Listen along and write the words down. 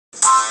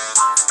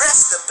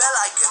Press the bell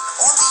icon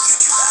on the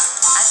YouTube app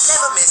and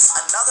never miss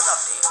another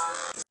update.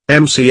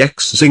 MCX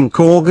ZINC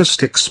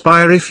August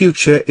expiry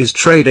future is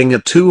trading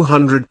at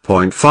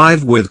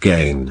 200.5 with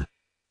gain.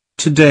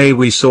 Today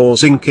we saw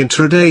zinc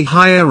intraday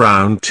high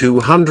around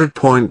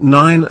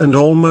 200.9 and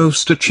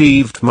almost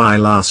achieved my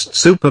last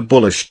super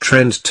bullish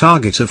trend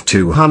target of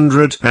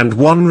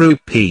 201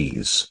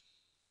 rupees.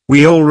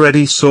 We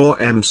already saw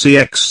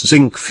MCX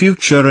ZINC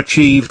future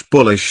achieved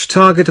bullish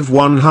target of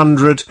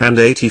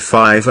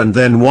 185 and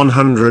then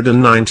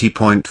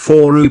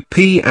 190.4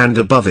 rupee and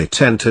above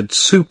it entered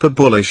super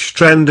bullish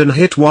trend and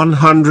hit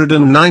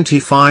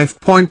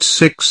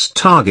 195.6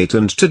 target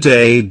and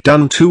today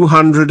done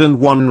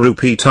 201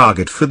 rupee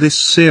target for this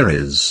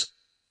series.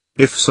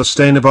 If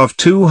sustain above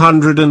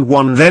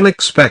 201 then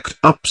expect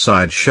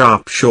upside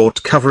sharp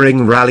short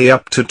covering rally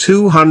up to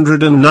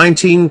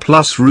 219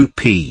 plus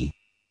rupee.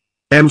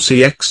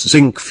 MCX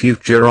ZINC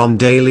future on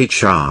daily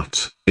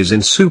chart is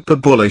in super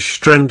bullish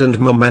trend and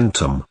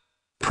momentum.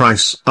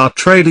 Price are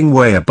trading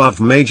way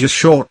above major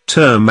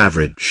short-term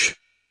average.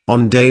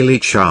 On daily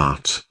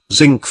chart,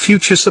 zinc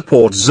future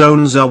support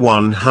zones are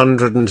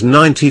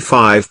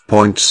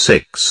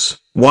 195.6,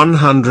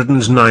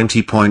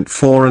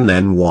 190.4 and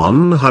then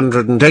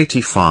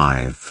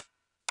 185.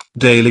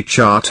 Daily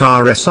chart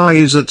RSI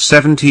is at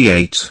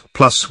 78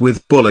 plus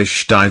with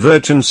bullish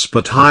divergence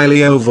but highly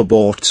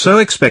overbought, so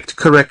expect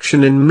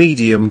correction in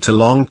medium to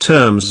long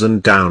terms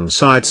and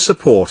downside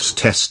support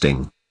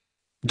testing.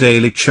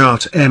 Daily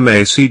chart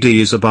MACD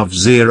is above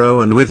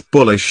zero and with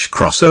bullish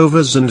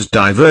crossovers and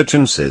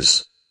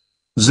divergences.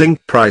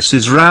 Zinc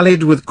prices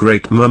rallied with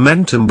great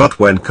momentum, but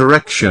when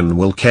correction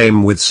will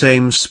came with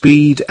same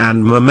speed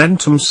and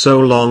momentum, so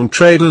long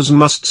traders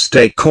must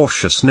stay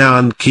cautious now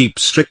and keep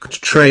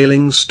strict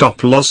trailing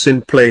stop loss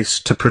in place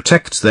to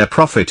protect their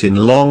profit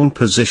in long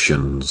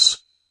positions.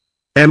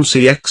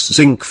 MCX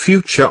ZINC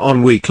future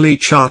on weekly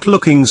chart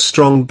looking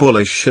strong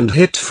bullish and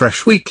hit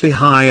fresh weekly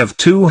high of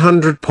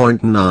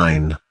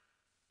 200.9.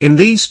 In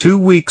these 2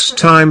 weeks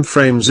time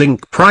frame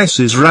zinc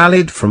prices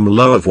rallied from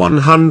low of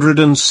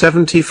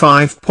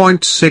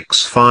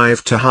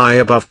 175.65 to high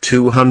above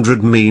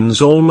 200,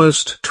 means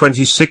almost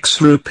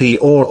 26 rupee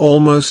or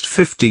almost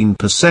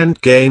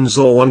 15% gains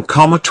or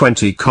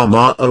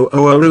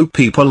 1,20,000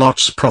 rupee per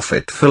lot's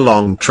profit for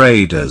long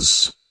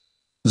traders.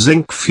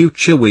 Zinc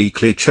future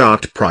weekly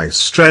chart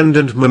price trend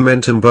and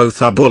momentum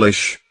both are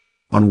bullish.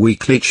 On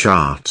weekly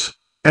chart,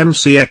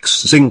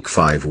 MCX ZINC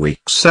 5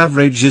 weeks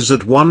average is at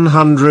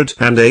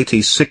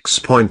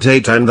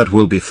 186.8 and that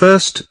will be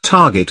first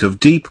target of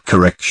deep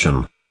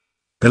correction.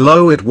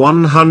 Below it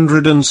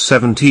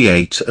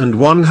 178 and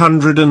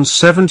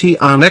 170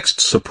 are next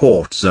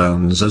support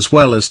zones as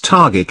well as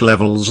target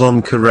levels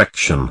on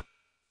correction.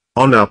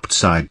 On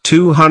upside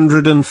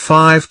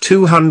 205,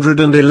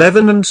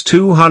 211 and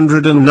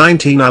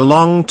 219 are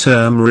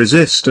long-term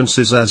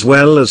resistances as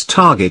well as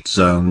target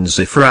zones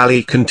if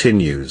rally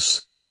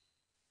continues.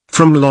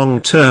 From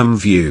long-term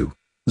view,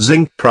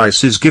 zinc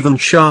price is given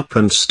sharp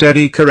and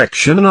steady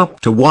correction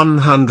up to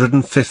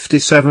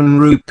 157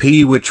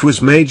 rupee, which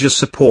was major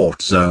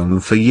support zone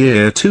for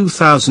year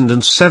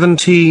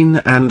 2017,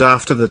 and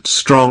after that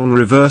strong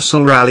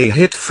reversal rally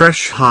hit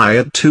fresh high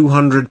at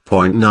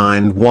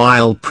 200.9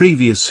 while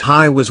previous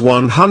high was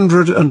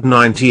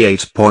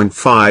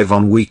 198.5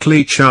 on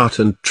weekly chart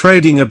and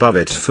trading above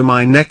it for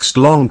my next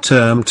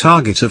long-term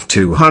target of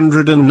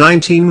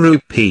 219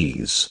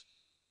 rupees.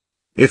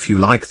 If you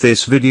like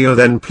this video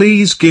then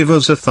please give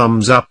us a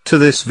thumbs up to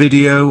this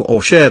video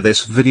or share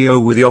this video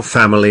with your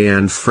family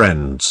and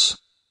friends.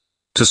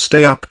 To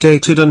stay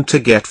updated and to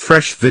get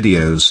fresh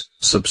videos,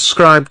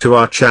 subscribe to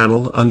our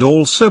channel and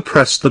also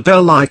press the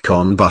bell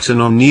icon button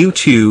on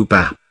YouTube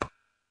app.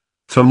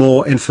 For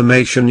more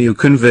information you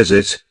can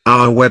visit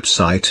our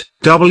website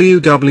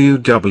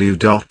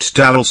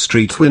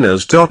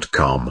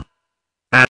www.dalstreetwinners.com.